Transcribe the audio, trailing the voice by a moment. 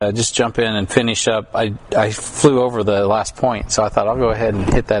Just jump in and finish up. I flew over the last point, so I thought I'll go ahead and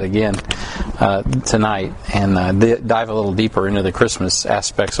hit that again tonight and dive a little deeper into the Christmas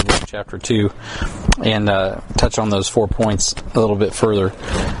aspects of Luke chapter 2 and touch on those 4 points a little bit further,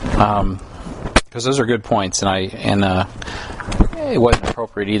 because those are good points, and it wasn't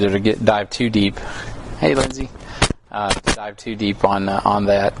appropriate either to dive too deep. Hey, Lindsay, dive too deep on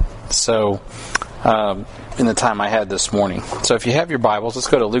that. So. In the time I had this morning. So if you have your Bibles, let's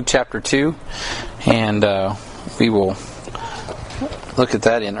go to Luke chapter 2, and we will look at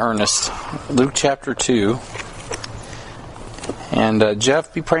that in earnest. Luke chapter 2. And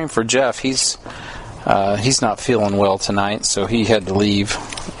Jeff, be praying for Jeff. He's not feeling well tonight, so he had to leave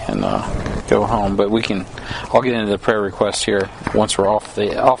and go home. But I'll get into the prayer request here once we're off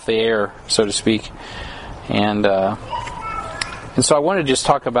the air, so to speak. And so I want to just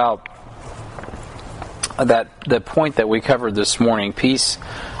talk about the point that we covered this morning. Peace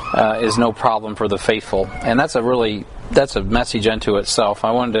is no problem for the faithful, and that's a message unto itself. I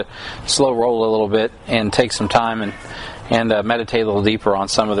wanted to slow roll a little bit and take some time and meditate a little deeper on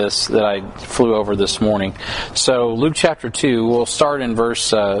some of this that I flew over this morning. So Luke chapter 2, we'll start in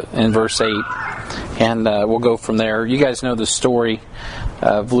verse 8, and we'll go from there. You guys know the story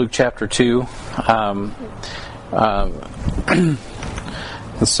of Luke chapter 2, and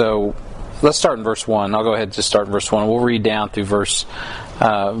so. Let's start in verse 1. I'll go ahead and just start in verse 1. We'll read down through verse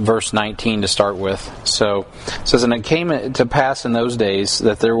 19 to start with. So it says, "And it came to pass in those days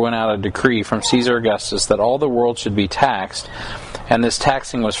that there went out a decree from Caesar Augustus that all the world should be taxed. And this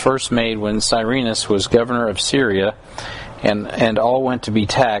taxing was first made when Cyrenius was governor of Syria. And all went to be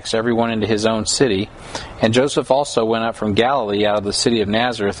taxed, everyone into his own city. And Joseph also went up from Galilee out of the city of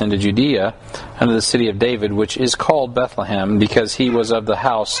Nazareth into Judea, unto the city of David, which is called Bethlehem, because he was of the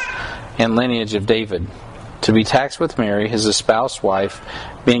house and lineage of David, to be taxed with Mary, his espoused wife,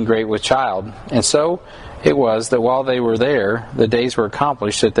 being great with child. And so it was that while they were there, the days were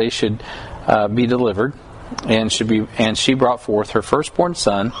accomplished that they should be delivered. And she brought forth her firstborn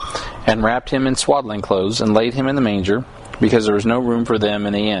son, and wrapped him in swaddling clothes, and laid him in the manger, because there was no room for them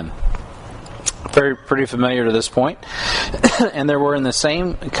in the inn." Pretty familiar to this point. "And there were in the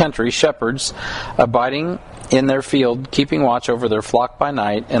same country shepherds abiding in their field, keeping watch over their flock by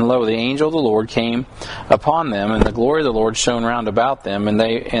night. And lo, the angel of the Lord came upon them, and the glory of the Lord shone round about them,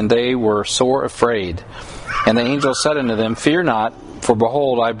 and they were sore afraid. And the angel said unto them, Fear not, for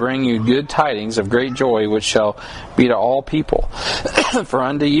behold, I bring you good tidings of great joy, which shall be to all people. For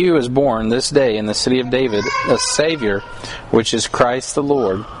unto you is born this day in the city of David a Savior, which is Christ the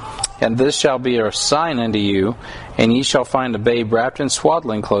Lord. And this shall be a sign unto you, and ye shall find a babe wrapped in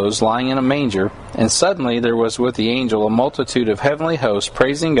swaddling clothes, lying in a manger. And suddenly there was with the angel a multitude of heavenly hosts,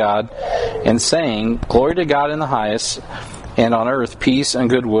 praising God, and saying, Glory to God in the highest, and on earth peace and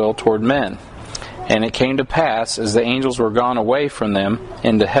goodwill toward men. And it came to pass, as the angels were gone away from them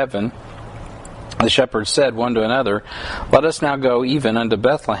into heaven, the shepherds said one to another, Let us now go even unto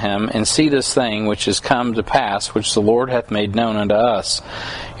Bethlehem, and see this thing which is come to pass, which the Lord hath made known unto us.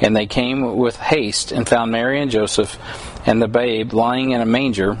 And they came with haste, and found Mary and Joseph, and the babe lying in a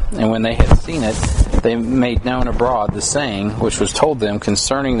manger. And when they had seen it, they made known abroad the saying which was told them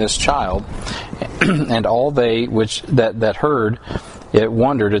concerning this child. And all they which that heard it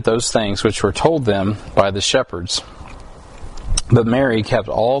wondered at those things which were told them by the shepherds. But Mary kept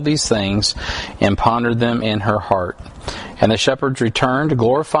all these things, and pondered them in her heart. And the shepherds returned,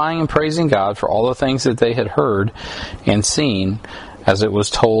 glorifying and praising God for all the things that they had heard and seen, as it was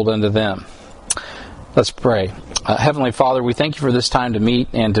told unto them." Let's pray. Heavenly Father, we thank you for this time to meet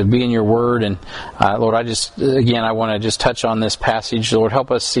and to be in your word. And Lord, I want to just touch on this passage. Lord,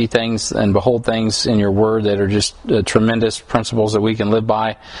 help us see things and behold things in your word that are just tremendous principles that we can live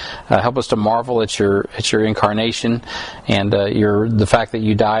by. Help us to marvel at your incarnation and the fact that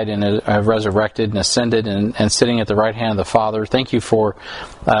you died and have resurrected and ascended and sitting at the right hand of the Father. Thank you for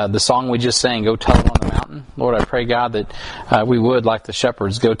the song we just sang, Go Tell It on the Mountain. Lord, I pray, God, that we would, like the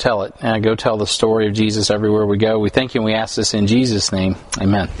shepherds, go tell it, and go tell the story of Jesus everywhere we go. We thank you and we ask this in Jesus' name.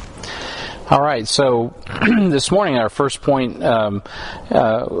 Amen. All right, so this morning our first point I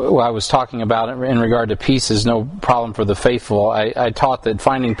was talking about in regard to peace is no problem for the faithful. I taught that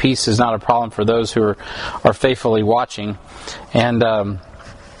finding peace is not a problem for those who are faithfully watching. And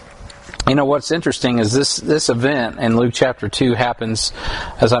you know, what's interesting is this event in Luke chapter 2 happens,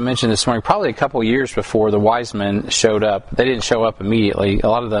 as I mentioned this morning, probably a couple years before the wise men showed up. They didn't show up immediately.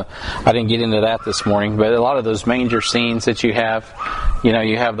 I didn't get into that this morning, but a lot of those manger scenes that you have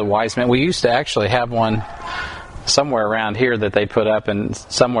the wise men. We used to actually have one somewhere around here that they put up, and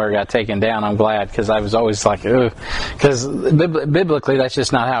somewhere got taken down. I'm glad, because I was always like, ugh, because biblically that's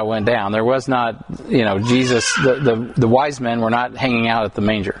just not how it went down. There was not, Jesus, the wise men were not hanging out at the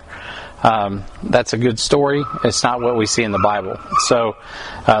manger. That's a good story. It's not what we see in the Bible. So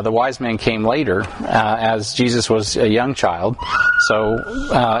the wise men came later as Jesus was a young child.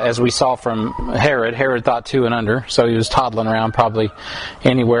 So as we saw from Herod thought 2 and under. So he was toddling around, probably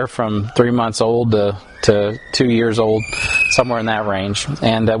anywhere from 3 months old to 2 years old, somewhere in that range.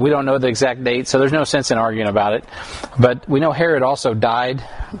 And we don't know the exact date, so there's no sense in arguing about it. But we know Herod also died.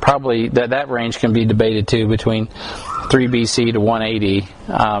 Probably that range can be debated too, between 3 BC to 180,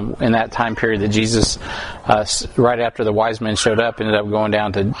 in that time period that Jesus, right after the wise men showed up, ended up going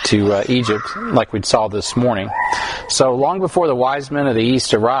down to Egypt, like we saw this morning. So long before the wise men of the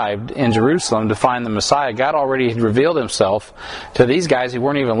East arrived in Jerusalem to find the Messiah, God already had revealed himself to these guys who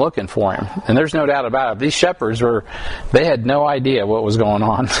weren't even looking for him. And there's no doubt about it. These shepherds they had no idea what was going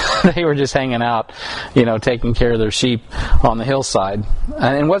on. They were just hanging out, taking care of their sheep on the hillside.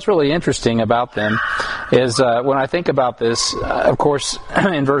 And what's really interesting about them is when I think about this, of course,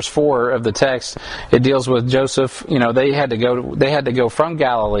 in verse 4 of the text, it deals with Joseph. They had to go from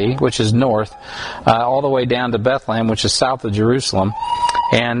Galilee, which is north, all the way down to Bethlehem, which is south of Jerusalem,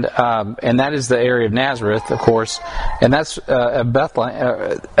 and that is the area of Nazareth, of course, and that's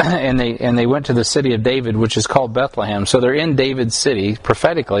Bethlehem. And they went to the city of David, which is called Bethlehem. So they're in David's city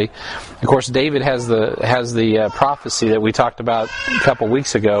prophetically. Of course, David has the prophecy that we talked about a couple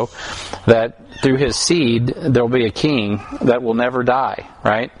weeks ago, that through his seed there will be a king that will never die,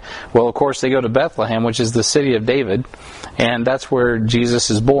 right? Well, of course, they go to Bethlehem, which is the city of David, and that's where Jesus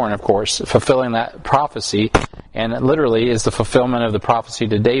is born, of course, fulfilling that prophecy, and it literally is the fulfillment of the prophecy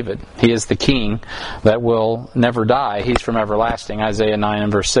to David. He is the king that will never die. He's from everlasting, Isaiah 9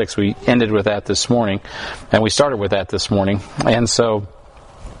 and verse 6. We ended with that this morning, and we started with that this morning. And so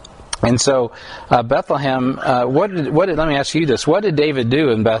Bethlehem, let me ask you this. What did David do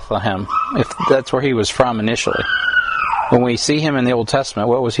in Bethlehem, if that's where he was from initially? When we see him in the Old Testament,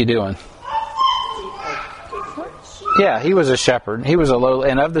 what was he doing? Yeah, he was a shepherd. He was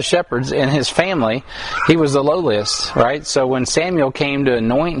and of the shepherds in his family, he was the lowliest, right? So when Samuel came to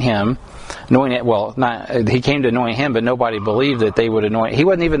anoint him, he came to anoint him, but nobody believed that they would anoint. He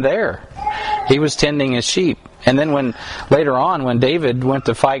wasn't even there. He was tending his sheep. And then later on, when David went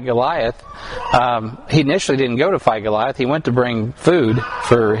to fight Goliath, he initially didn't go to fight Goliath. He went to bring food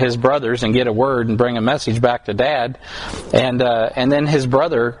for his brothers and get a word and bring a message back to Dad. And then his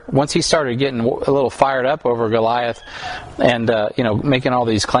brother, once he started getting a little fired up over Goliath and making all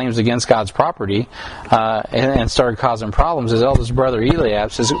these claims against God's property, and started causing problems, his eldest brother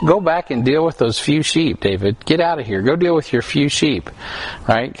Eliab says, "Go back and deal with those few sheep, David. Get out of here. Go deal with your few sheep,"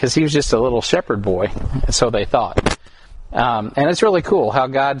 right? Because he was just a little shepherd boy, so they thought. And it's really cool how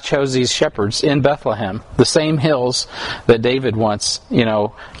God chose these shepherds in Bethlehem, the same hills that David once,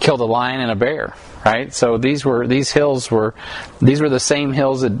 killed a lion and a bear, right? So these were the same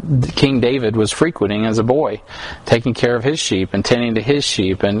hills that King David was frequenting as a boy, taking care of his sheep and tending to his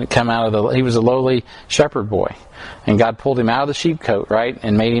sheep, and he was a lowly shepherd boy. And God pulled him out of the sheepcote, right,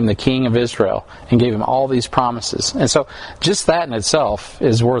 and made him the king of Israel and gave him all these promises. And so just that in itself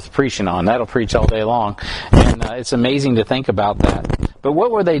is worth preaching on. That'll preach all day long. And it's amazing to think about that. But what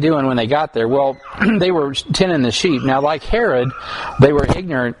were they doing when they got there? Well, they were tending the sheep. Now, like Herod, they were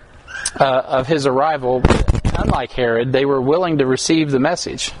ignorant of his arrival. Unlike Herod, they were willing to receive the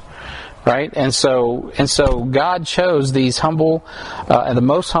message. Right, and so God chose these humble, the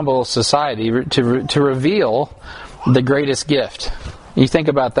most humble society to reveal the greatest gift. You think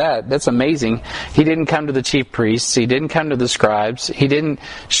about that. That's amazing. He didn't come to the chief priests. He didn't come to the scribes. He didn't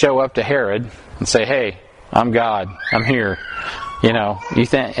show up to Herod and say, "Hey, I'm God. I'm here." He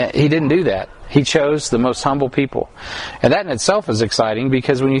didn't do that. He chose the most humble people. And that in itself is exciting,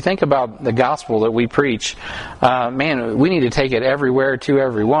 because when you think about the gospel that we preach, we need to take it everywhere to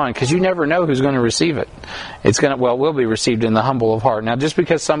everyone, because you never know who's going to receive it. Will be received in the humble of heart. Now, just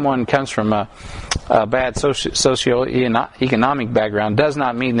because someone comes from a bad socio-economic background does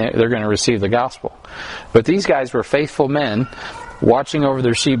not mean that they're going to receive the gospel. But these guys were faithful men watching over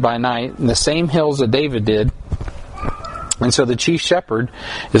their sheep by night in the same hills that David did. And so the chief shepherd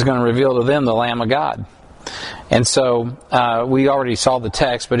is going to reveal to them the Lamb of God. And so we already saw the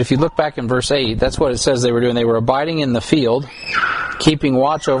text, but if you look back in verse 8, that's what it says they were doing. They were abiding in the field, keeping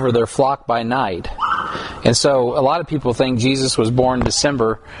watch over their flock by night. And so a lot of people think Jesus was born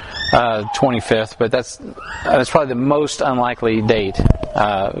December 25th, but that's probably the most unlikely date.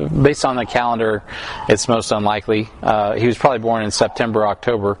 Based on the calendar, it's most unlikely. He was probably born in September,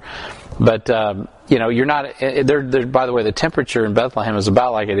 October. But you're not. By the way, the temperature in Bethlehem is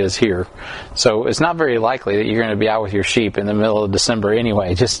about like it is here, so it's not very likely that you're going to be out with your sheep in the middle of December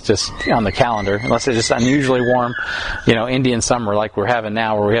anyway. Just on the calendar, unless it's just unusually warm, Indian summer like we're having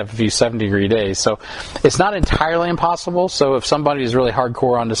now, where we have a few 70-degree days. So it's not entirely impossible. So if somebody is really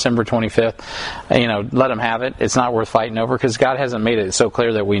hardcore on December 25th, let them have it. It's not worth fighting over because God hasn't made it so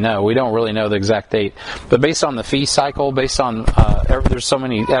clear that we know. We don't really know the exact date, but based on the feast cycle, based on there's so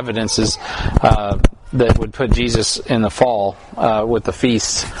many evidences that would put Jesus in the fall with the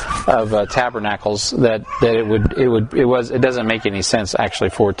Feast of Tabernacles that it doesn't make any sense actually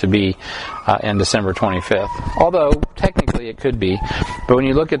for it to be in December 25th. Although technically it could be, but when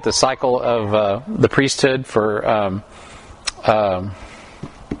you look at the cycle of the priesthood for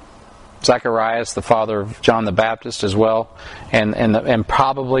Zacharias, the father of John the Baptist as well, and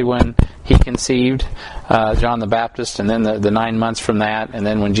probably when he conceived John the Baptist, and then the 9 months from that, and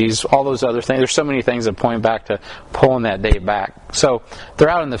then when Jesus, all those other things. There's so many things that point back to pulling that date back. So they're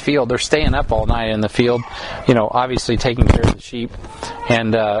out in the field. They're staying up all night in the field, obviously taking care of the sheep,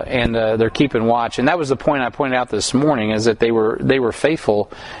 and they're keeping watch. And that was the point I pointed out this morning, is that they were faithful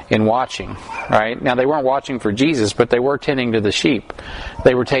in watching. Right now, they weren't watching for Jesus, but they were tending to the sheep.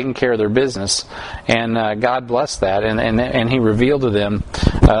 They were taking care of their business, and God blessed that, and He revealed to them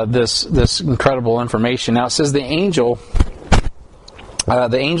this incredible information. Now it says the angel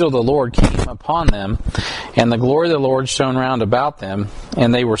of the Lord came upon them, and the glory of the Lord shone round about them,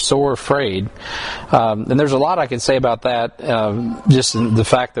 and they were sore afraid. And there's a lot I could say about that, just the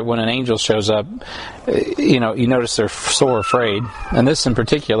fact that when an angel shows up, you notice they're sore afraid. And this in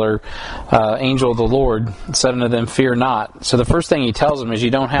particular, angel of the Lord said unto them, fear not. So the first thing he tells them is you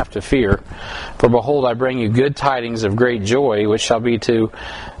don't have to fear. For behold, I bring you good tidings of great joy, which shall be to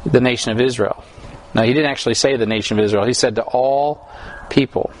the nation of Israel. Now, he didn't actually say the nation of Israel. He said to all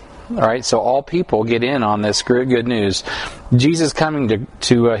people. All right, so all people get in on this good news. Jesus coming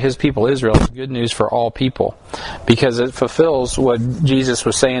to his people Israel is good news for all people, because it fulfills what Jesus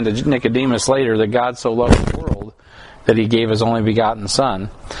was saying to Nicodemus later, that God so loved the world that He gave His only begotten Son.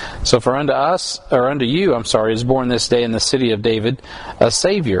 So for unto you, is born this day in the city of David a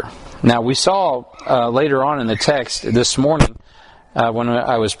Savior. Now we saw later on in the text this morning, when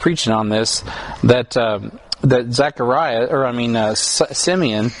I was preaching on this, that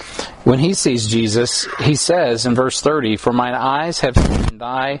Simeon, when he sees Jesus, he says in verse 30, for mine eyes have seen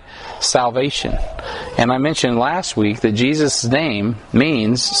thy salvation. And I mentioned last week that Jesus' name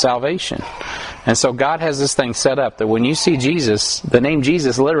means salvation. And so God has this thing set up that when you see Jesus, the name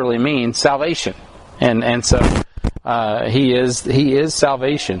Jesus literally means salvation. And so He is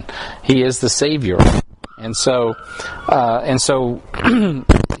salvation. He is the Savior. And so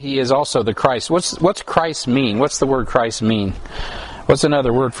He is also the Christ. What's Christ mean? What's the word Christ mean? What's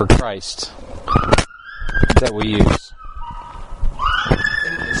another word for Christ that we use?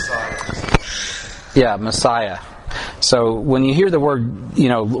 Yeah, Messiah. So when you hear the word,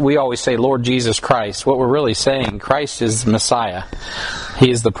 we always say Lord Jesus Christ. What we're really saying, Christ is Messiah. He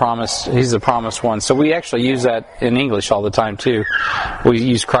is the promised. He's the promised one. So we actually use that in English all the time too. We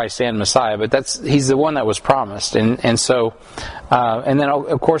use Christ and Messiah, but He's the one that was promised. And so then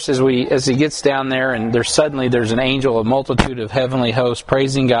of course as He gets down there, and there's an angel, a multitude of heavenly hosts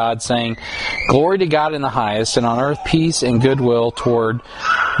praising God, saying, "Glory to God in the highest, and on earth peace and goodwill toward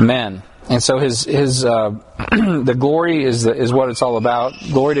men." And so His the glory is what it's all about.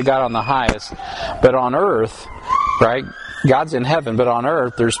 Glory to God on the highest, but on earth, right? God's in heaven, but on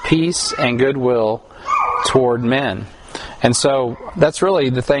earth there's peace and goodwill toward men. And so that's really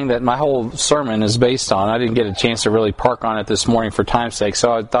the thing that my whole sermon is based on. I didn't get a chance to really park on it this morning for time's sake,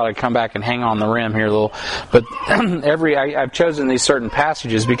 so I thought I'd come back and hang on the rim here a little. But I've chosen these certain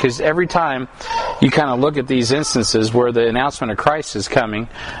passages because every time you kind of look at these instances where the announcement of Christ is coming,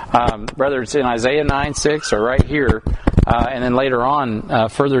 whether it's in Isaiah 9:6 or right here, and then later on,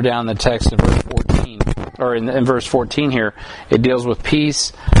 further down the text in verse 14, or in verse 14 here, it deals with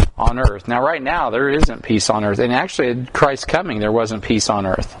peace on earth. Now, right now, there isn't peace on earth. And actually, at Christ's coming, there wasn't peace on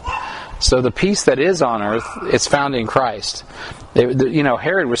earth. So the peace that is on earth, it's found in Christ.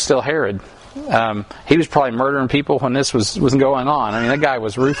 Herod was still Herod. He was probably murdering people when this was going on. I mean, that guy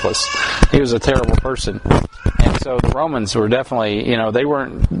was ruthless. He was a terrible person. And so the Romans were definitely, they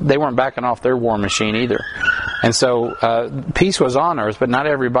weren't backing off their war machine either. And so peace was on earth, but not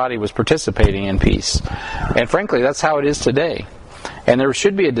everybody was participating in peace. And frankly, that's how it is today. And there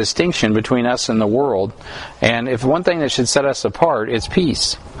should be a distinction between us and the world. And if one thing that should set us apart, it's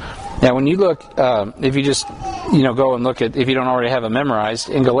peace. Now, when you look, if you just go and look at, if you don't already have it memorized,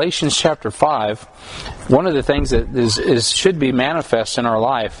 in Galatians chapter 5, one of the things that should be manifest in our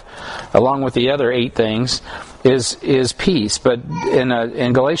life, along with the other 8 things, is peace. But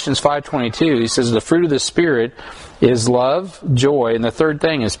in Galatians 5:22, he says the fruit of the Spirit is love, joy, and the third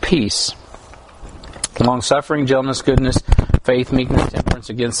thing is peace. Long-suffering, gentleness, goodness, faith, meekness, temperance.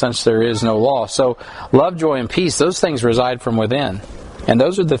 Against such there is no law. So love, joy, and peace, those things reside from within. And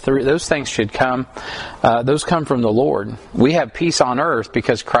those are the 3. Those things should come. Those come from the Lord. We have peace on earth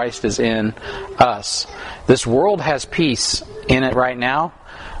because Christ is in us. This world has peace in it right now.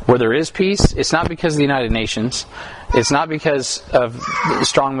 Where there is peace, it's not because of the United Nations. It's not because of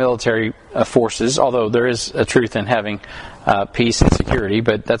strong military forces, although there is a truth in having peace and security,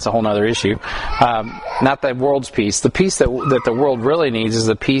 but that's a whole other issue. Not the world's peace. The peace that the world really needs is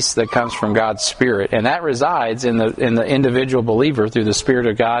the peace that comes from God's Spirit, and that resides in the individual believer through the Spirit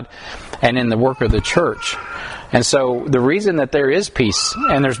of God and in the work of the church. And so the reason that there is peace,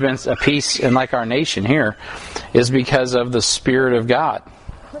 and there's been a peace in like our nation here, is because of the Spirit of God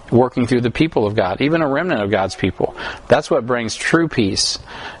working through the people of God, even a remnant of God's people. That's what brings true peace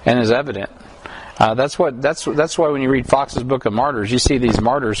and is evident. That's why when you read Fox's Book of Martyrs, you see these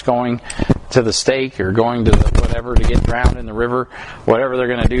martyrs going to the stake or going to whatever to get drowned in the river, whatever they're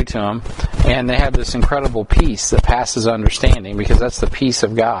going to do to them, and they have this incredible peace that passes understanding because that's the peace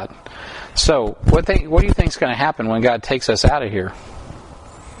of God. So, what do you think is going to happen when God takes us out of here?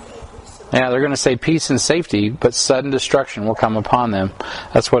 Yeah, they're going to say peace and safety, but sudden destruction will come upon them.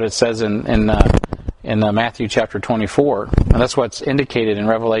 That's what it says in Matthew chapter 24. And that's what's indicated in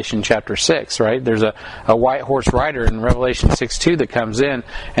Revelation chapter 6, right? There's a white horse rider in Revelation 6:2 that comes in,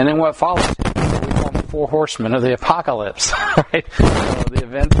 and then what follows him? We call them the 4 horsemen of the apocalypse, right? So the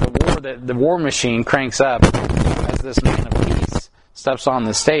event, the war machine cranks up as this man of peace steps on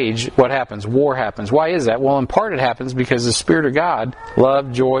the stage. What happens? War happens. Why is that? Well, in part it happens because the Spirit of God,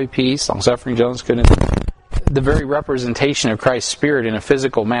 love, joy, peace, long-suffering, gentleness, goodness, the very representation of Christ's Spirit in a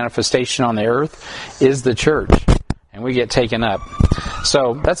physical manifestation on the earth is the church. And we get taken up.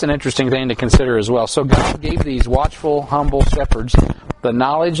 So that's an interesting thing to consider as well. So God gave these watchful, humble shepherds the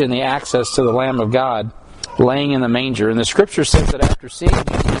knowledge and the access to the Lamb of God laying in the manger. And the Scripture says that after seeing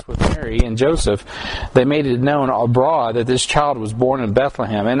Jesus with Mary and Joseph, they made it known abroad that this child was born in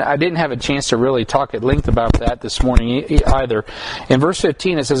Bethlehem. And I didn't have a chance to really talk at length about that this morning either. In verse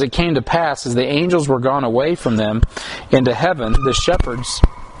 15 it says, "It came to pass, as the angels were gone away from them into heaven, the shepherds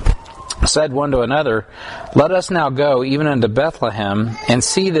said one to another, Let us now go even unto Bethlehem, and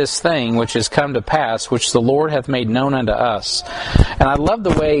see this thing which is come to pass, which the Lord hath made known unto us." And I love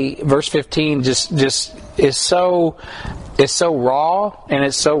the way verse 15 just is so raw, and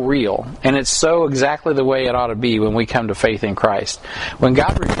it's so real, and it's so exactly the way it ought to be when we come to faith in Christ. When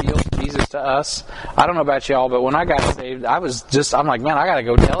God reveals Jesus to us, I don't know about y'all, but when I got saved, I'm like, man, I got to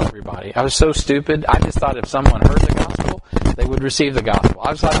go tell everybody. I was so stupid. I just thought if someone heard the gospel, they would receive the gospel.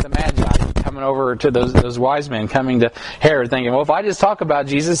 I was like the Magi coming over to those wise men coming to Herod, thinking, well, if I just talk about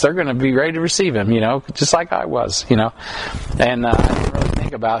Jesus, they're going to be ready to receive him, just like I was, And I didn't really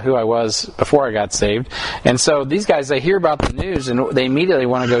think about who I was before I got saved. And so these guys, they hear about the news and they immediately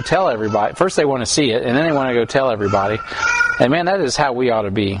want to go tell everybody. First they want to see it, and then they want to go tell everybody. And man, that is how we ought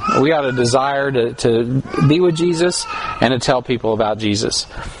to be. We ought to desire to be with Jesus and to tell people about Jesus.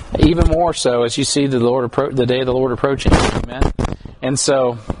 Even more so as you see the day of the Lord approaching. Amen. And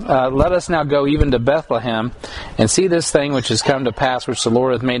so, let us now go even to Bethlehem and see this thing which has come to pass, which the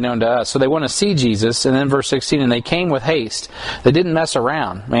Lord hath made known to us. So they want to see Jesus. And then verse 16, and they came with haste. They didn't mess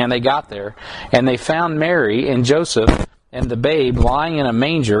around. Man, they got there. And they found Mary and Joseph and the babe lying in a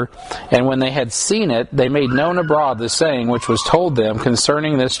manger. And when they had seen it, they made known abroad the saying which was told them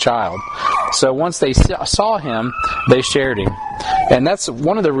concerning this child. So once they saw him, they shared him. And that's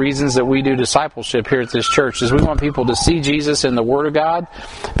one of the reasons that we do discipleship here at this church, is we want people to see Jesus in the Word of God,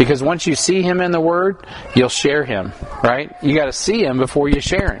 because once you see him in the Word, you'll share him, right? You got to see him before you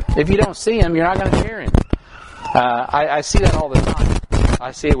share him. If you don't see him, you're not going to share him. I see that all the time.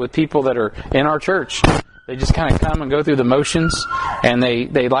 I see it with people that are in our church. They just kind of come and go through the motions, and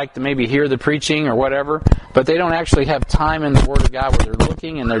they like to maybe hear the preaching or whatever, but they don't actually have time in the Word of God where they're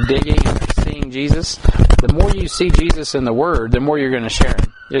looking and they're digging and they're seeing Jesus. The more you see Jesus in the Word, the more you're going to share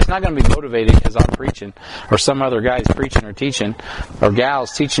him. It's not going to be motivated because I'm preaching or some other guy's preaching or teaching or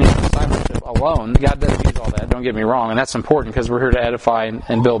gals teaching discipleship alone. God doesn't use all that, don't get me wrong, and that's important because we're here to edify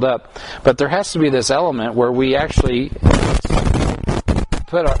and build up. But there has to be this element where we actually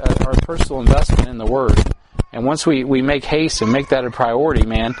put our personal investment in the Word And once we make haste and make that a priority,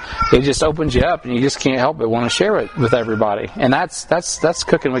 man, it just opens you up, and you just can't help but want to share it with everybody. And that's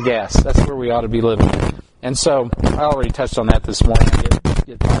cooking with gas. That's where we ought to be living. And so I already touched on that this morning. I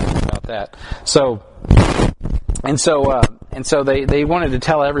get talking about that. So they wanted to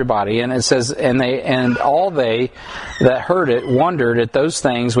tell everybody, and it says, and all they that heard it wondered at those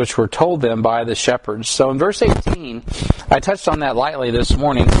things which were told them by the shepherds. So in verse 18, I touched on that lightly this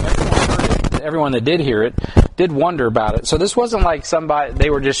morning. Everyone that did hear it did wonder about it. So this wasn't like they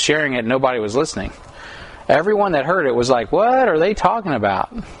were just sharing it and nobody was listening. Everyone that heard it was like, what are they talking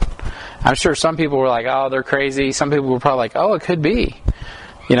about? I'm sure some people were like, oh, they're crazy. Some people were probably like, oh, it could be.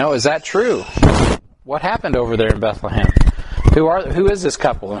 Is that true? What happened over there in Bethlehem? Who is this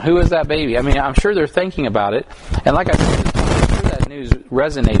couple? And who is that baby? I mean, I'm sure they're thinking about it. And like I said, I'm sure that news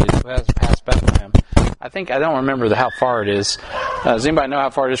resonated past Bethlehem. I don't remember how far it is. Does anybody know how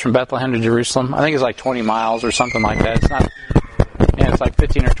far it is from Bethlehem to Jerusalem? I think it's like 20 miles or something like that. It's like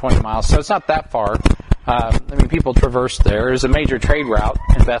 15 or 20 miles. So it's not that far. People traverse there. There's a major trade route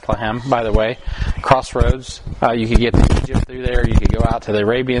in Bethlehem, by the way. Crossroads. You could get to Egypt through there. You could go out to the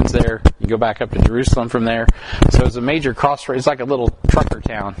Arabians there. You go back up to Jerusalem from there. So it's a major crossroads. It's like a little trucker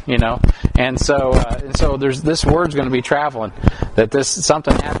town, And so there's this word's going to be traveling that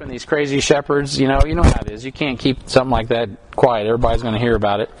something happened. These crazy shepherds, you know how it is. You can't keep something like that quiet. Everybody's going to hear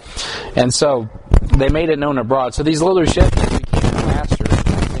about it. And so they made it known abroad. So these little shepherds became a pastor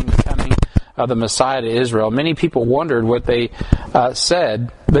the coming of the Messiah to Israel. Many people wondered what they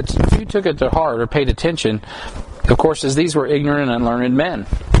said, but few took it to heart or paid attention, of course, as these were ignorant and unlearned men.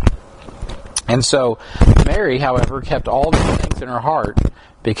 And so Mary, however, kept all these things in her heart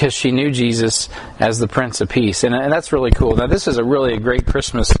because she knew Jesus as the Prince of Peace. And that's really cool. Now, this is a great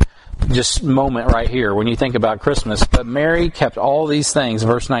Christmas just moment right here when you think about Christmas. But Mary kept all these things,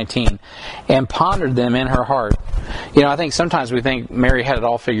 verse 19, and pondered them in her heart. I think sometimes we think Mary had it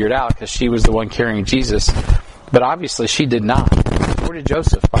all figured out because she was the one carrying Jesus. But obviously she did not. Nor did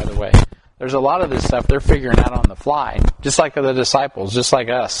Joseph, by the way. There's a lot of this stuff they're figuring out on the fly, just like the disciples, just like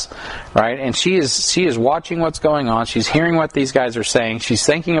us, right? And she is watching what's going on. She's hearing what these guys are saying. She's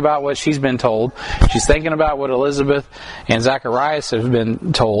thinking about what she's been told. She's thinking about what Elizabeth and Zacharias have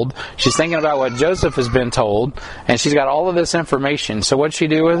been told. She's thinking about what Joseph has been told, and she's got all of this information. So what'd she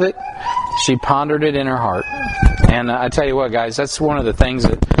do with it? She pondered it in her heart. And I tell you what, guys, that's one of the things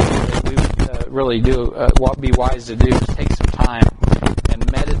that we really do. What be wise to do is take some time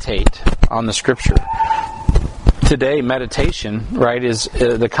and meditate on the Scripture. Today, meditation, right, is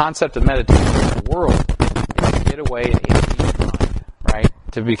the concept of meditation in the world is to get away and empty your mind, right?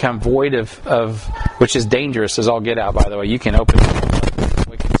 To become void of which is dangerous as all get out, by the way. You can open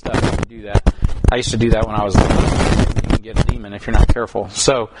wicked stuff if you do that. I used to do that when I was little. You can get a demon if you're not careful.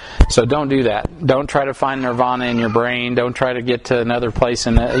 So don't do that. Don't try to find nirvana in your brain. Don't try to get to another place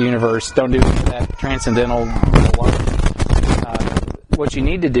in the universe. Don't do that transcendental love. What you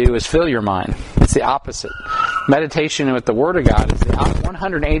need to do is fill your mind. It's the opposite. Meditation with the Word of God is the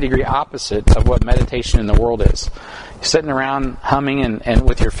 180-degree opposite of what meditation in the world is. Sitting around humming and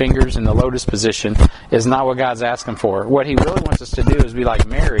with your fingers in the lotus position is not what God's asking for. What He really wants us to do is be like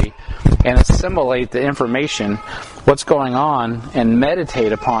Mary and assimilate the information, what's going on, and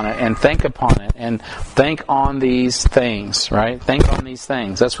meditate upon it and think upon it and think on these things, right? Think on these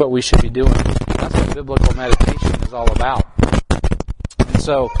things. That's what we should be doing. That's what biblical meditation is all about.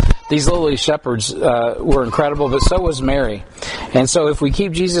 So these lowly shepherds were incredible, but so was Mary. And so if we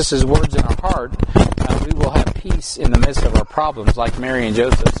keep Jesus' words in our heart, we will have peace in the midst of our problems, like Mary and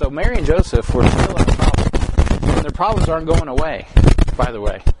Joseph. So Mary and Joseph were still in problems. And their problems aren't going away, by the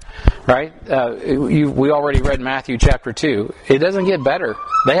way. Right? We already read Matthew chapter 2. It doesn't get better.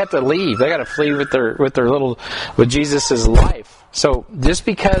 They have to leave. They got to flee with Jesus' life. So just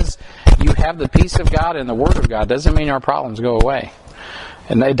because you have the peace of God and the Word of God doesn't mean our problems go away.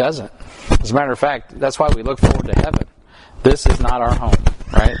 And it doesn't. As a matter of fact, that's why we look forward to heaven. This is not our home,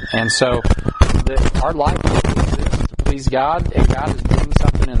 right? And so our life is to please God, and God is doing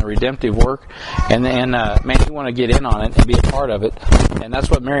something in the redemptive work. And man, you want to get in on it and be a part of it. And that's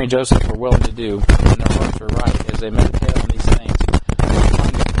what Mary and Joseph were willing to do, and their hearts were right as they meditate on these things.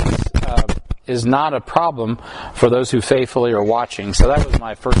 Is not a problem for those who faithfully are watching. So that was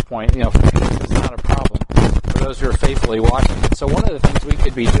my first point. Forgiveness is not a problem for those who are faithfully watching. So one of the things we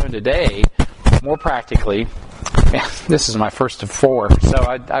could be doing today, more practically, this is my first of 4, so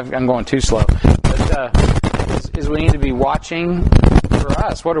I'm going too slow, but is we need to be watching for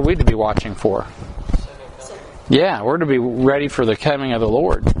us. What are we to be watching for? Yeah, we're to be ready for the coming of the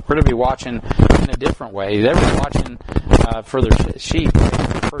Lord. We're to be watching in a different way. They're watching for their sheep.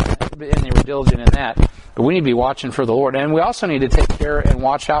 and they were diligent in that. But we need to be watching for the Lord. And we also need to take care and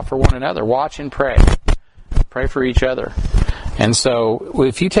watch out for one another. Watch and pray. Pray for each other. And so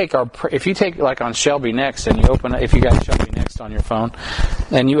if you take like on Shelby Next, and you open, if you got Shelby Next on your phone,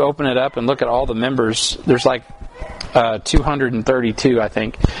 and you open it up and look at all the members, there's like 232, I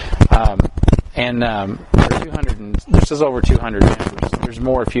think, there's just over 200 members. There's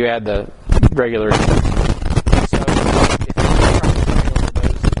more if you add the regular. So if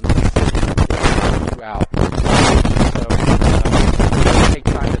you out, so take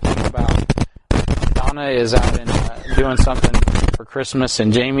time to think about. Donna is out and doing something for Christmas,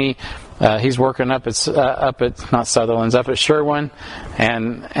 and Jamie, he's working up at not Sutherland's, up at Sherwin,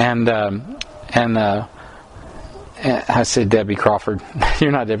 and I said Debbie Crawford.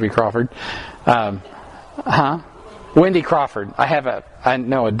 You're not Debbie Crawford. Wendy Crawford. I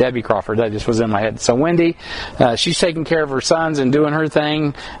know a Debbie Crawford. That just was in my head. So Wendy, she's taking care of her sons and doing her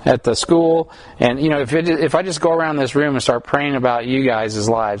thing at the school. And if I just go around this room and start praying about you guys'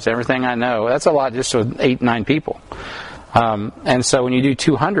 lives, everything I know, that's a lot just with 8-9 people. And so when you do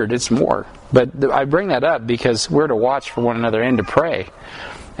 200, it's more. But I bring that up because we're to watch for one another and to pray.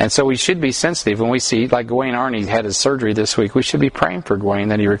 And so we should be sensitive when we see, like Gawain Arney had his surgery this week. We should be praying for Gawain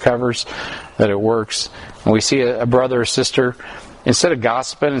that he recovers, that it works. When we see a brother or sister, instead of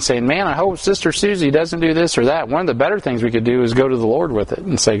gossiping and saying, man, I hope Sister Susie doesn't do this or that, one of the better things we could do is go to the Lord with it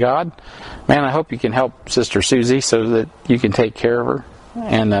and say, God, man, I hope you can help Sister Susie so that you can take care of her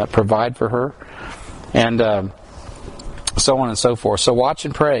and provide for her. And so on and so forth. So watch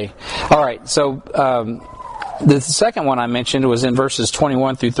and pray. All right, so the second one I mentioned was in verses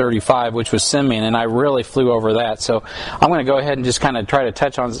 21 through 35, which was Simeon, and I really flew over that. So I'm going to go ahead and just kind of try to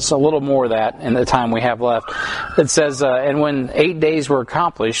touch on a little more of that in the time we have left. It says, and when 8 days were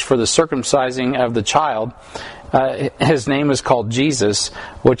accomplished for the circumcising of the child, his name is called Jesus,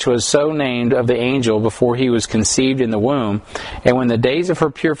 which was so named of the angel before he was conceived in the womb. And when the days of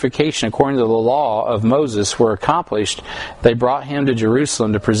her purification according to the law of Moses were accomplished, they brought him to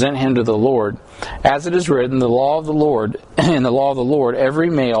Jerusalem to present him to the Lord. As it is written, the law of the Lord, in the law of the Lord,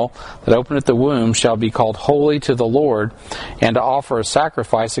 every male that openeth the womb shall be called holy to the Lord, and to offer a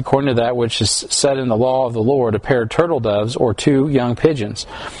sacrifice according to that which is said in the law of the Lord, a pair of turtle doves or 2 young pigeons.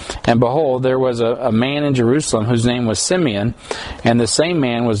 And behold, there was a man in Jerusalem whose name was Simeon, and the same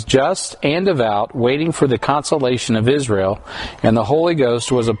man was just and devout, waiting for the consolation of Israel, and the Holy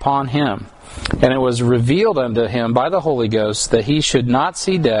Ghost was upon him. And it was revealed unto him by the Holy Ghost that he should not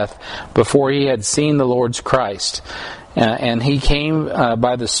see death before he had seen the Lord's Christ. And he came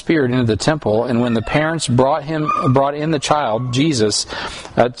by the Spirit into the temple, and when the parents brought in the child, Jesus,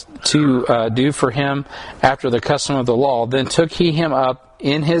 to do for him after the custom of the law, then took he him up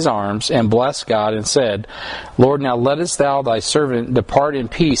in his arms, and blessed God, and said, Lord, now lettest thou thy servant depart in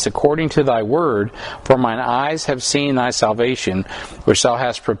peace according to thy word, for mine eyes have seen thy salvation, which thou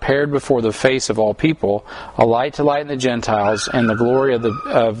hast prepared before the face of all people, a light to lighten the Gentiles, and the glory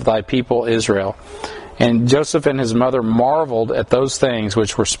of thy people Israel. And Joseph and his mother marveled at those things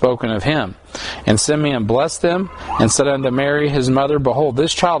which were spoken of him. And Simeon blessed them, and said unto Mary his mother, Behold,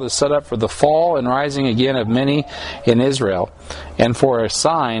 this child is set up for the fall and rising again of many in Israel, and for a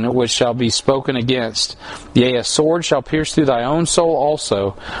sign which shall be spoken against. Yea, a sword shall pierce through thy own soul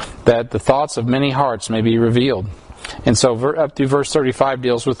also, that the thoughts of many hearts may be revealed. And so up through verse 35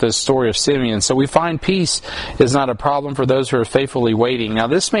 deals with this story of Simeon. So we find peace is not a problem for those who are faithfully waiting. Now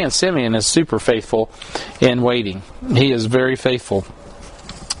this man Simeon is super faithful in waiting. He is very faithful.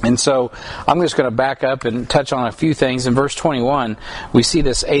 And so I'm just going to back up and touch on a few things. In verse 21, we see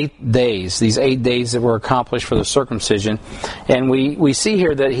this 8 days, these 8 days that were accomplished for the circumcision. And we see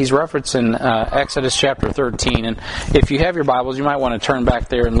here that he's referencing Exodus chapter 13. And if you have your Bibles, you might want to turn back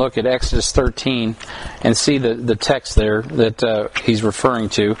there and look at Exodus 13 and see the text there that he's referring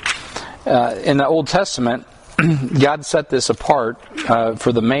to. In the Old Testament, God set this apart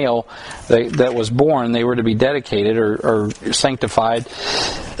for the male that was born. They were to be dedicated or sanctified.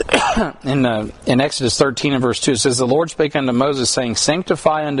 In Exodus 13 and verse 2, it says, The Lord spake unto Moses, saying,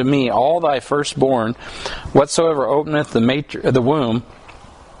 Sanctify unto me all thy firstborn, whatsoever openeth the womb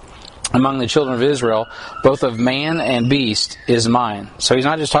among the children of Israel, both of man and beast, is mine. So he's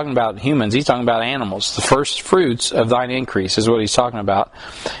not just talking about humans, he's talking about animals. The first fruits of thine increase is what he's talking about.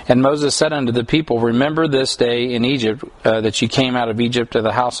 And Moses said unto the people, Remember this day in Egypt that you came out of Egypt to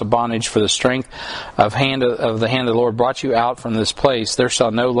the house of bondage, for the strength of the hand of the Lord brought you out from this place. There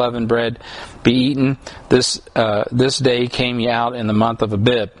shall no leavened bread be eaten. This day came ye out in the month of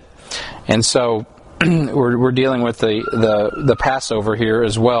Abib. And so we're dealing with the Passover here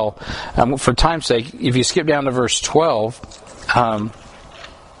as well. For time's sake, if you skip down to verse 12,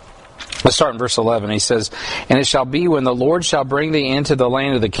 Let's start in verse 11. He says, "And it shall be when the Lord shall bring thee into the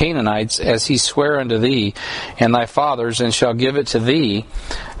land of the Canaanites, as he sware unto thee and thy fathers, and shall give it to thee,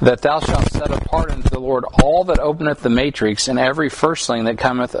 that thou shalt set apart unto the Lord all that openeth the matrix, and every firstling that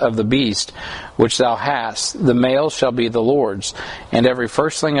cometh of the beast which thou hast. The male shall be the Lord's. And every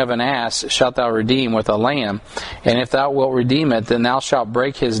firstling of an ass shalt thou redeem with a lamb. And if thou wilt redeem it, then thou shalt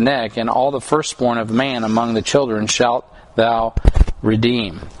break his neck, and all the firstborn of man among the children shalt thou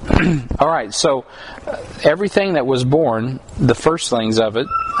redeem." All right, so everything that was born, the firstlings of it,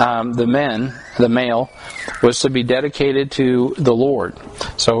 the male, was to be dedicated to the Lord.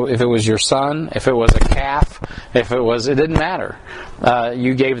 So if it was your son, if it was a calf, it didn't matter.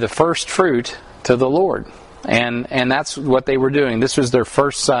 You gave the first fruit to the Lord. And that's what they were doing. This was their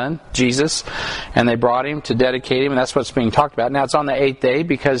first son, Jesus, and they brought him to dedicate him, and that's what's being talked about. Now it's on the 8th day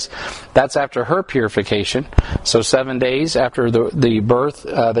because that's after her purification. So 7 days after the birth,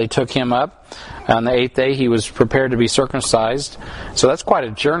 they took him up. On the 8th day, he was prepared to be circumcised. So that's quite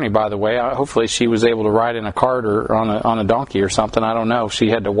a journey, by the way. Hopefully she was able to ride in a cart or on a donkey or something. I don't know if she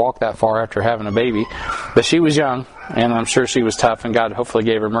had to walk that far after having a baby. But she was young, and I'm sure she was tough, and God hopefully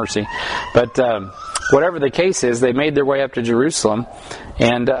gave her mercy. But whatever the case is, they made their way up to Jerusalem.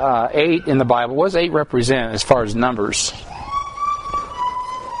 And 8 in the Bible, what does 8 represent as far as numbers?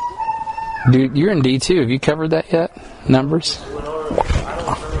 Dude, you're in D2. Have you covered that yet? Numbers?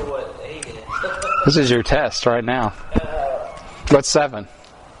 This is your test right now. What's 7?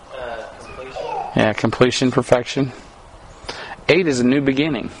 Completion. Yeah, completion, perfection. 8 is a new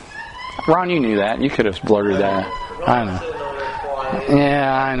beginning. Ron, you knew that. You could have blurted that. I know.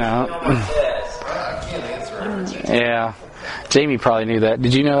 Yeah, I know. Yeah. Jamie probably knew that.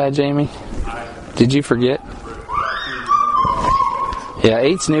 Did you know that, Jamie? Did you forget? Yeah,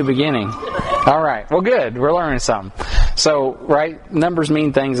 8's new beginning. All right. Well, good. We're learning something. So, right, numbers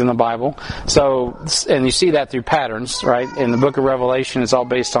mean things in the Bible. So, and you see that through patterns, right? In the book of Revelation, it's all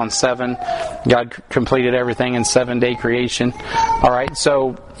based on 7. God completed everything in 7-day creation. All right,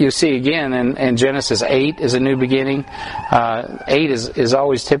 so you see again in Genesis, 8 is a new beginning. 8 is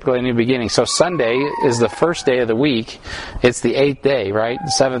always typically a new beginning. So Sunday is the first day of the week. It's the 8th day, right?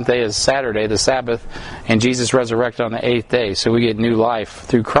 The 7th day is Saturday, the Sabbath, and Jesus resurrected on the 8th day. So we get new life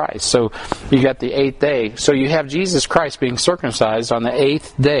through Christ. So you got the 8th day. So you have Jesus Christ being circumcised on the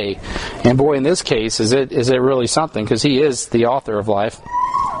 8th day. And boy, in this case, is it really something, because he is the author of life.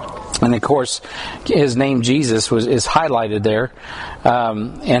 And of course, his name Jesus is highlighted there,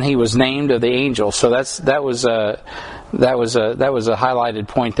 and he was named of the angel. So that was a highlighted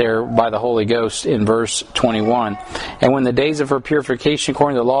point there by the Holy Ghost in verse 21. And when the days of her purification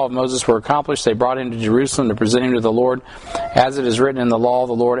according to the law of Moses were accomplished, they brought him to Jerusalem to present him to the Lord. As it is written in the law of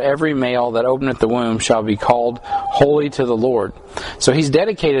the Lord, every male that openeth the womb shall be called holy to the Lord. So he's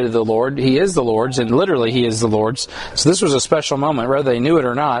dedicated to the Lord. He is the Lord's, and literally he is the Lord's. So this was a special moment, whether they knew it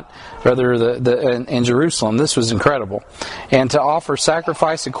or not, whether in Jerusalem. This was incredible. And to offer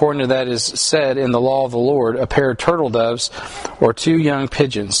sacrifice according to that is said in the law of the Lord, a pair of turtle doves or 2 young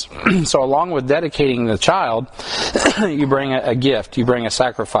pigeons. So along with dedicating the child, you bring a gift. You bring a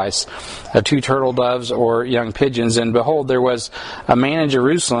sacrifice, 2 turtle doves or young pigeons. And behold, there was a man in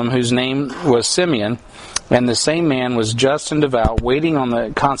Jerusalem whose name was Simeon. And the same man was just and devout, waiting on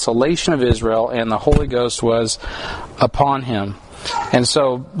the consolation of Israel, and the Holy Ghost was upon him. And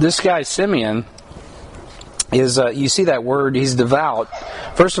so this guy Simeon is, you see that word, he's devout.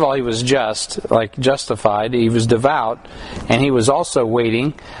 First of all, he was just, like justified. He was devout, and he was also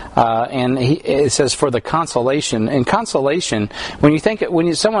waiting. And it says for the consolation. And consolation,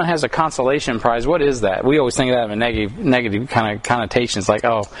 when someone has a consolation prize, what is that? We always think of that in a negative kind of connotations, like,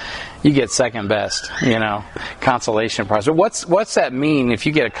 oh, you get second best, consolation prize. But what's that mean if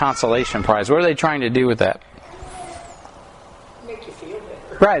you get a consolation prize? What are they trying to do with that?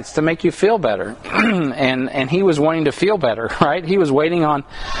 Right, it's to make you feel better. and he was wanting to feel better, right? He was waiting on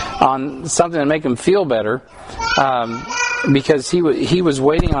something to make him feel better, because he was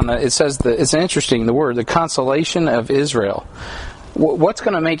waiting on it's interesting, the word, the consolation of Israel. What's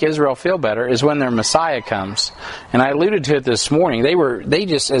going to make Israel feel better is when their Messiah comes. And I alluded to it this morning. They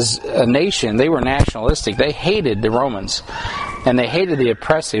just, as a nation, they were nationalistic. They hated the Romans, and they hated the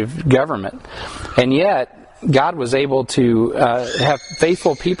oppressive government. And yet, God was able to have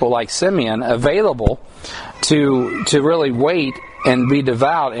faithful people like Simeon available to really wait and be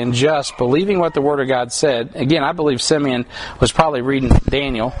devout and just, believing what the Word of God said. Again, I believe Simeon was probably reading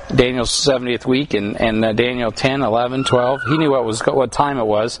Daniel's 70th week, and Daniel 10, 11, 12. He knew what time it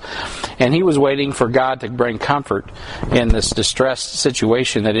was, and he was waiting for God to bring comfort in this distressed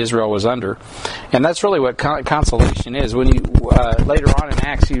situation that Israel was under. And that's really what consolation is. When you later on in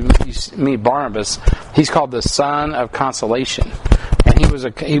Acts you meet Barnabas, he's called the son of consolation, and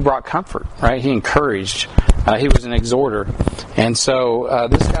he brought comfort, right? He encouraged. He was an exhorter, and so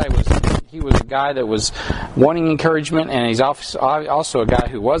this guy was a guy that was wanting encouragement, and he's also a guy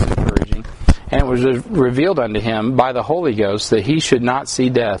who was encouraging. And it was revealed unto him by the Holy Ghost that he should not see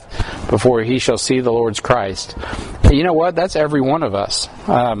death before he shall see the Lord's Christ. And you know what? That's every one of us.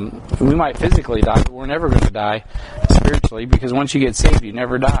 We might physically die, but we're never going to die spiritually, because once you get saved, you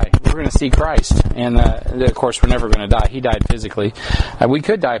never die. We're going to see Christ. And, of course, we're never going to die. He died physically. We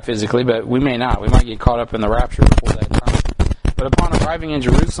could die physically, but we may not. We might get caught up in the rapture before that time. But upon arriving in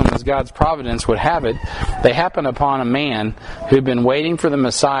Jerusalem, as God's providence would have it, they happened upon a man who had been waiting for the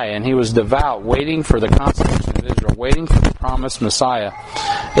Messiah, and he was devout, waiting for the consolation of Israel, waiting for the promised Messiah.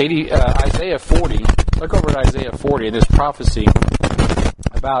 Isaiah 40, look over at Isaiah 40, this prophecy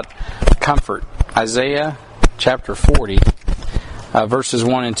about comfort. Isaiah chapter 40, verses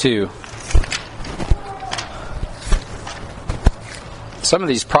 1 and 2. Some of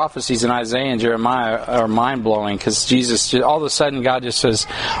these prophecies in Isaiah and Jeremiah are mind-blowing, because Jesus, all of a sudden God just says,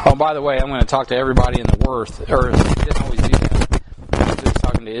 oh, by the way, I'm going to talk to everybody in the earth. He didn't always do that. He was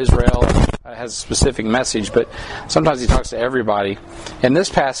talking to Israel, has a specific message, but sometimes he talks to everybody. In this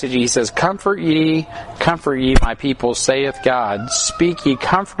passage he says, comfort ye, my people, saith God. Speak ye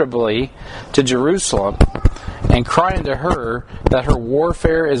comfortably to Jerusalem, and cry unto her that her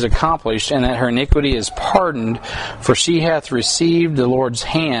warfare is accomplished, and that her iniquity is pardoned, for she hath received the Lord's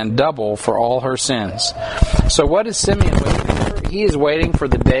hand double for all her sins. So what is Simeon waiting for? He is waiting for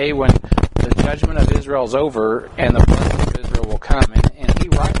the day when the judgment of Israel is over and the blessing of Israel will come. And he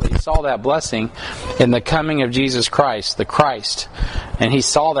rightly saw that blessing in the coming of Jesus Christ, the Christ. And he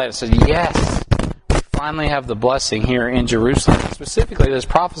saw that and said, yes, we finally have the blessing here in Jerusalem. Specifically, this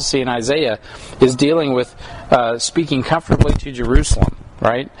prophecy in Isaiah is dealing with speaking comfortably to Jerusalem,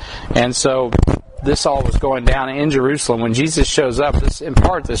 right? And so this all was going down in Jerusalem. When Jesus shows up, in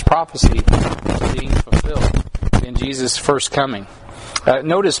part, this prophecy is being fulfilled in Jesus' first coming.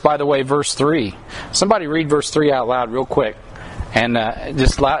 Notice, by the way, verse 3. Somebody read verse 3 out loud real quick. And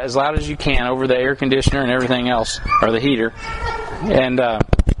just as loud as you can over the air conditioner and everything else, or the heater. And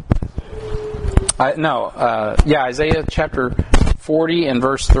Isaiah chapter 40 and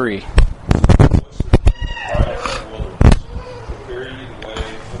verse 3.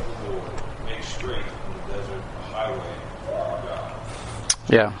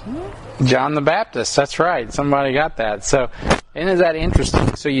 Yeah, John the Baptist, that's right. Somebody got that. So, isn't that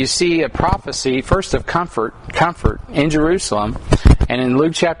interesting? So you see a prophecy, first of comfort in Jerusalem, and in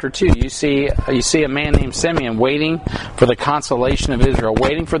Luke chapter 2, you see a man named Simeon waiting for the consolation of Israel,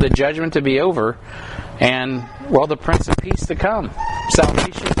 waiting for the judgment to be over, and, well, the Prince of Peace to come.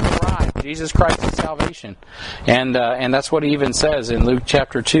 Salvation to arrive. Jesus Christ is salvation. And that's what he even says in Luke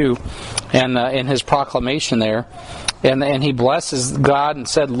chapter 2, and in his proclamation there. And he blesses God and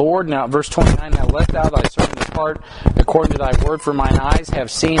said, Lord, now verse 29, now let thou thy servant depart according to thy word, for mine eyes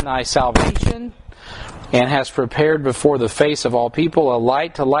have seen thy salvation, and hast prepared before the face of all people a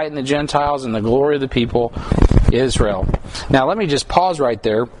light to lighten the Gentiles and the glory of the people Israel. Now let me just pause right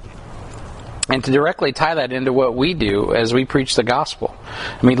there, and to directly tie that into what we do as we preach the gospel.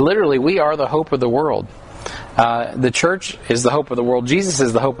 I mean, literally, we are the hope of the world. The church is the hope of the world. Jesus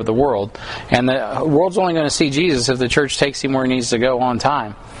is the hope of the world. And the world's only going to see Jesus if the church takes him where he needs to go on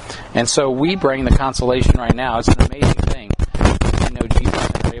time. And so we bring the consolation right now. It's an amazing thing. I know Jesus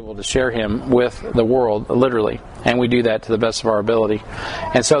and we're able to share him with the world, literally. And we do that to the best of our ability.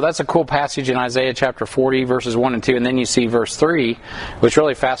 And so that's a cool passage in Isaiah chapter 40, verses 1 and 2. And then you see verse 3, which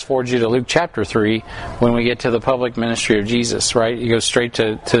really fast forwards you to Luke chapter 3, when we get to the public ministry of Jesus, right? You go straight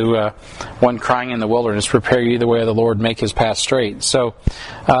to one crying in the wilderness, prepare ye the way of the Lord, make his path straight. So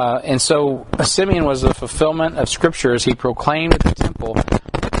Simeon was the fulfillment of Scripture as he proclaimed at the temple that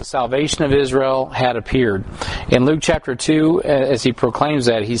the salvation of Israel had appeared. In Luke chapter 2, as he proclaims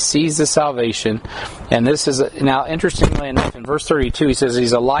that, he sees the salvation. And this is, now interestingly enough, in verse 32, he says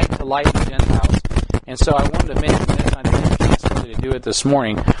he's a light to lighten the Gentiles. And so I wanted to mention this, I didn't have a chance really to do it this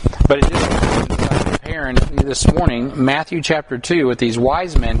morning, but it just comparing this morning Matthew chapter 2 with these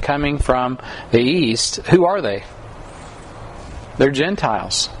wise men coming from the east. Who are they? They're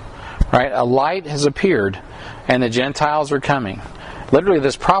Gentiles, right? A light has appeared, and the Gentiles are coming. Literally,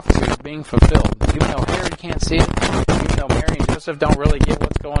 this prophecy is being fulfilled. Even though Herod can't see it, even though Mary and Joseph don't really get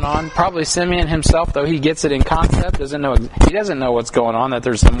what's going on. Probably Simeon himself, though he gets it in concept, he doesn't know what's going on, that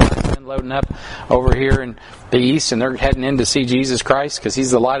there's some men loading up over here in the east and they're heading in to see Jesus Christ because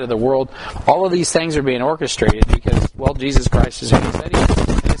he's the light of the world. All of these things are being orchestrated because, well, Jesus Christ is who he said he is.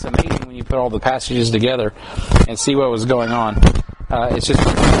 And it's amazing when you put all the passages together and see what was going on. It's just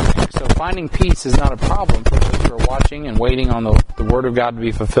so finding peace is not a problem for those who are watching and waiting on the Word of God to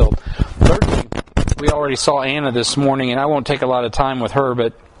be fulfilled. Thirdly, we already saw Anna this morning, and I won't take a lot of time with her,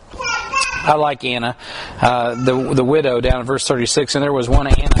 but I like Anna, the widow, down in verse 36. And there was one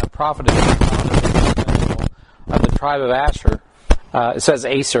Anna, a prophetess of the tribe of Asher. It says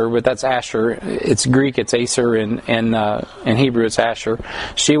Aser, but that's Asher. It's Greek, it's Aser, and in Hebrew it's Asher.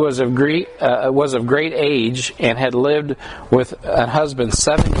 She was of great age and had lived with a husband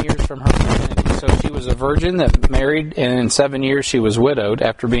 7 years from her virginity. So she was a virgin that married, and in 7 years she was widowed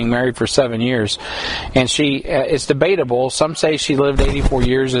after being married for 7 years. And it's debatable. Some say she lived 84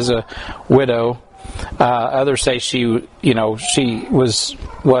 years as a widow. Others say she was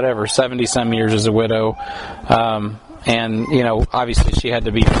 70 some years as a widow. And, obviously she had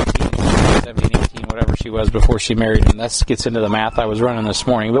to be 17, 18, whatever she was before she married him. That gets into the math I was running this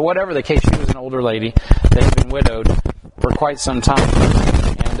morning. But whatever the case, she was an older lady that had been widowed for quite some time.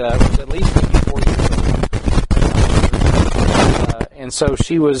 And was at least 54 years old. And so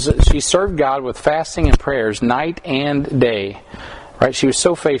she served God with fasting and prayers night and day. Right? She was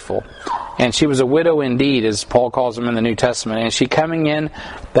so faithful. And she was a widow indeed, as Paul calls them in the New Testament. And she, coming in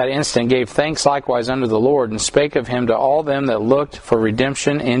that instant, gave thanks likewise unto the Lord, and spake of him to all them that looked for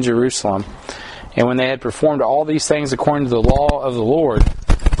redemption in Jerusalem. And when they had performed all these things according to the law of the Lord,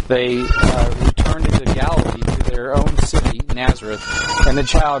 they returned into Galilee to their own city, Nazareth. And the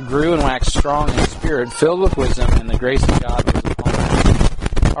child grew and waxed strong in spirit, filled with wisdom, and the grace of God was upon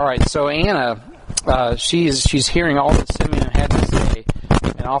him. All right, so Anna, she's hearing all that Simeon had to say,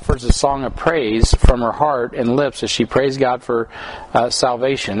 and offers a song of praise from her heart and lips as she prays God for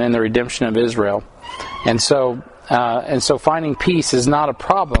salvation and the redemption of Israel. And so finding peace is not a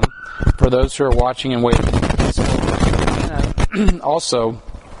problem for those who are watching and waiting. So Anna also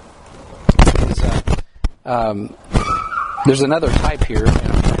there's another type here.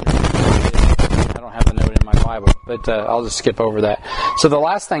 I don't have the note in my Bible, but I'll just skip over that. So the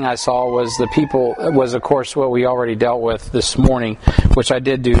last thing I saw was of course, what we already dealt with this morning, which I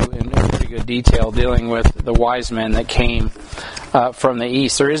did do in pretty good detail, dealing with the wise men that came from the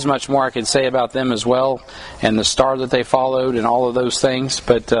east. There is much more I could say about them as well, and the star that they followed and all of those things,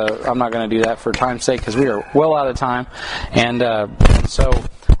 but I'm not going to do that for time's sake because we are well out of time. And so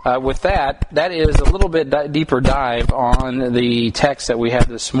with that is a little bit deeper dive on the text that we had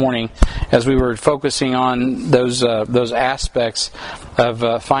this morning, as we were focusing on those aspects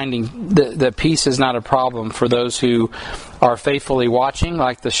of finding that peace is not a problem for those who are faithfully watching,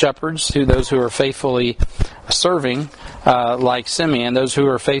 like the shepherds, to those who are faithfully serving, like Simeon, those who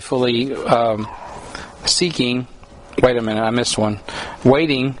are faithfully seeking. Wait a minute, I missed one.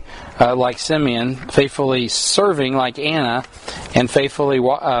 Waiting, like Simeon, faithfully serving, like Anna, and faithfully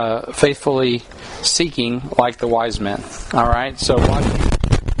seeking, like the wise men. All right, so watching,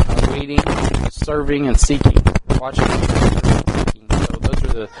 waiting, serving, and seeking. Watching, seeking. So those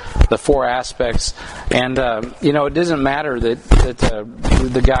are the four aspects. And it doesn't matter that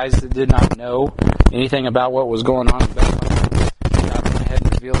the guys that did not know anything about what was going on in Bethlehem, God went ahead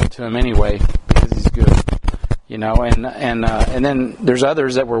and revealed it to him anyway, because He's good. And then there's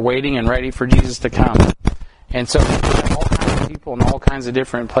others that were waiting and ready for Jesus to come. And so all kinds of people in all kinds of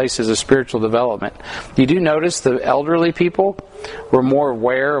different places of spiritual development. You do notice the elderly people were more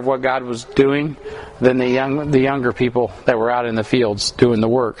aware of what God was doing than the younger people that were out in the fields doing the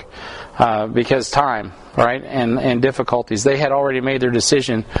work, because time, right, and difficulties. They had already made their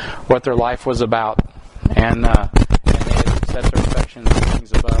decision what their life was about, and they had set their affections on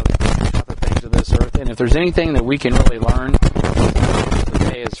things above, not the things of this earth. And if there's anything that we can really learn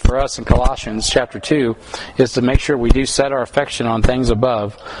today, is for us in Colossians chapter 2, is to make sure we do set our affection on things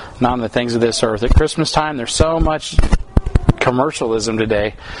above, not on the things of this earth. At Christmas time, there's so much commercialism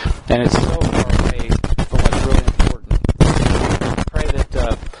today, and it's so far away from what's really important. I pray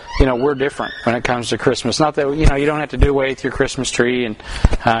that we're different when it comes to Christmas. Not that you don't have to do away with your Christmas tree, and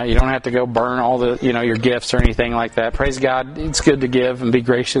you don't have to go burn all the your gifts or anything like that. Praise God, it's good to give and be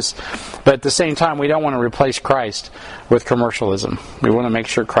gracious, but at the same time, we don't want to replace Christ with commercialism. We want to make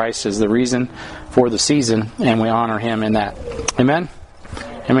sure Christ is the reason for the season, and we honor Him in that. Amen.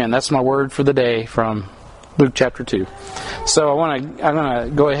 Amen. That's my word for the day from Luke chapter 2. So I'm going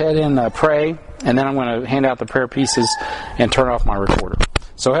to go ahead and pray, and then I'm going to hand out the prayer pieces and turn off my recorder.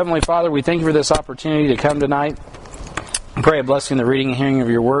 So Heavenly Father, we thank You for this opportunity to come tonight Pray a blessing in the reading and hearing of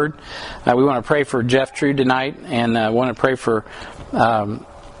your word. We want to pray for Jeff True tonight, and want to pray for not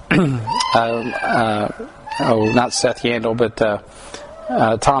Seth Yandel, but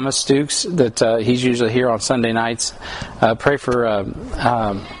Thomas Stukes, that he's usually here on Sunday nights. Pray for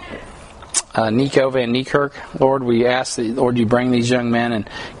Nico Van Niekirk. Lord, we ask that, Lord, you bring these young men and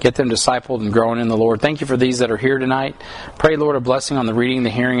get them discipled and growing in the Lord. Thank you for these that are here tonight. Pray, Lord, a blessing on the reading, the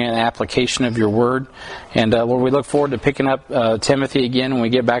hearing, and application of your word. And, Lord, we look forward to picking up Timothy again when we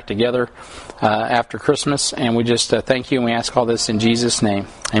get back together after Christmas. And we just thank you, and we ask all this in Jesus' name.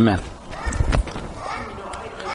 Amen.